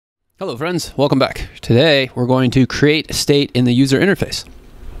Hello friends, welcome back. Today we're going to create state in the user interface.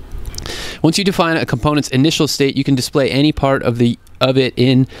 Once you define a component's initial state, you can display any part of it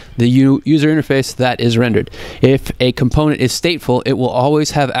in the user interface that is rendered. If a component is stateful, it will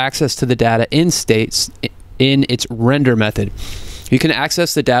always have access to the data in states in its render method. You can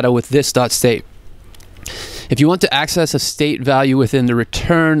access the data with this.state. If you want to access a state value within the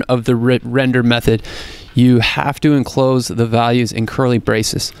return of the render method, you have to enclose the values in curly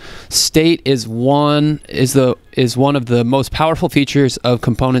braces. State is one of the most powerful features of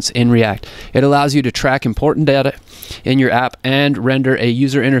components in React. It allows you to track important data in your app and render a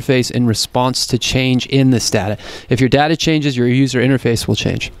user interface in response to change in this data. If your data changes, your user interface will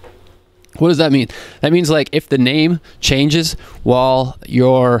change. What does that mean? That means like if the name changes while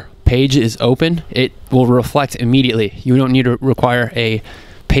your page is open, it will reflect immediately. You don't need to require a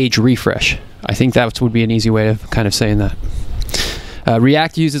page refresh. I think that would be an easy way of kind of saying that.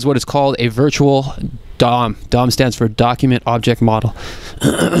 React uses what is called a virtual DOM. DOM stands for Document Object Model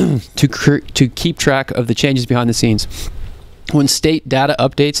to keep track of the changes behind the scenes. When state data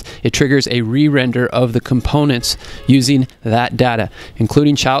updates, it triggers a re-render of the components using that data,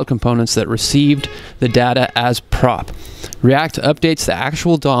 including child components that received the data as prop. React updates the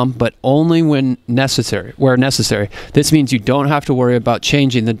actual DOM, but only where necessary. This means you don't have to worry about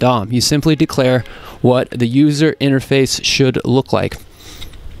changing the DOM. You simply declare what the user interface should look like.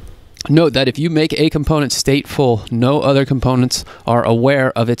 Note that if you make a component stateful, no other components are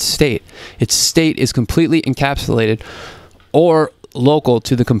aware of its state. Its state is completely encapsulated or local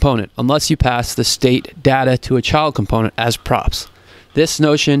to the component, unless you pass the state data to a child component as props. This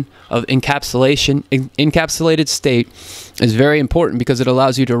notion of encapsulated state is very important because it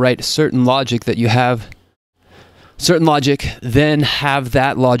allows you to write certain logic, then have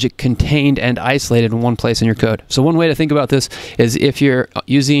that logic contained and isolated in one place in your code. So one way to think about this is if you're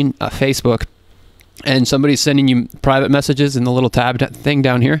using Facebook and somebody's sending you private messages in the little tab thing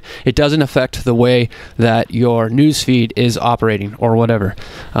down here, it doesn't affect the way that your news feed is operating or whatever.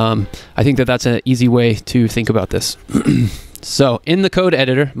 I think that that's an easy way to think about this. So in the code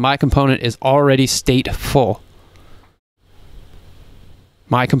editor, my component is already stateful.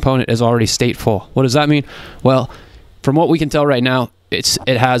 My component is already stateful. What does that mean? Well, from what we can tell right now, it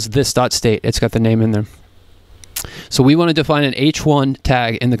has this.state. It's got the name in there. So we want to define an h1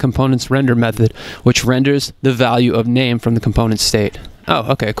 tag in the component's render method, which renders the value of name from the component state.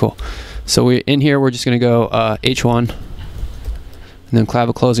 Oh, okay, cool. So in here, we're just going to go h1, and then have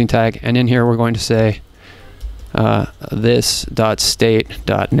a closing tag. And in here, we're going to say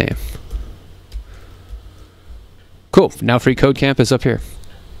this.state.name. Cool. Now free code camp is up here.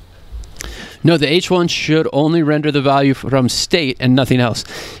 No, the h1 should only render the value from state and nothing else.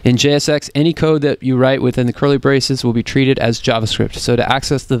 In JSX, any code that you write within the curly braces will be treated as JavaScript. So to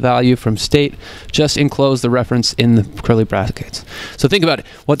access the value from state, just enclose the reference in the curly brackets. So think about it.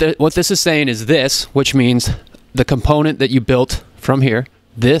 What this is saying is this, which means the component that you built from here,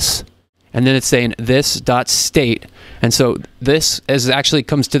 this, and then it's saying this.state. And so this actually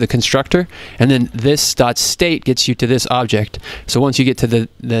comes to the constructor, and then this.state gets you to this object. So once you get to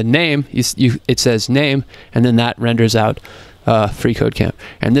the name, it says name, and then that renders out free code camp.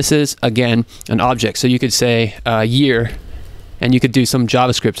 And this is, again, an object. So you could say year, and you could do some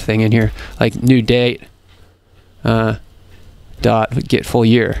JavaScript thing in here, like new date dot get full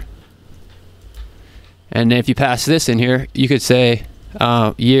year. And then if you pass this in here, you could say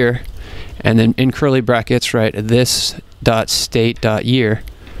year, and then in curly brackets, write this.state.year,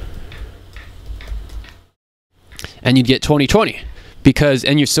 and you'd get 2020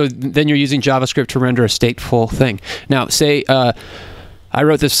 then you're using JavaScript to render a stateful thing. Now, say I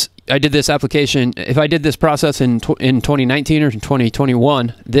did this application. If I did this process in 2019 or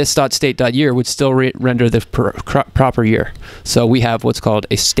 2021, this.state.year would still render the proper year. So we have what's called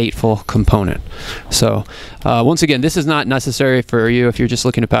a stateful component. So once again, this is not necessary for you if you're just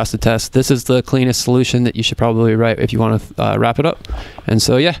looking to pass the test. This is the cleanest solution that you should probably write if you want to wrap it up. And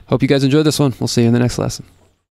so yeah, hope you guys enjoyed this one. We'll see you in the next lesson.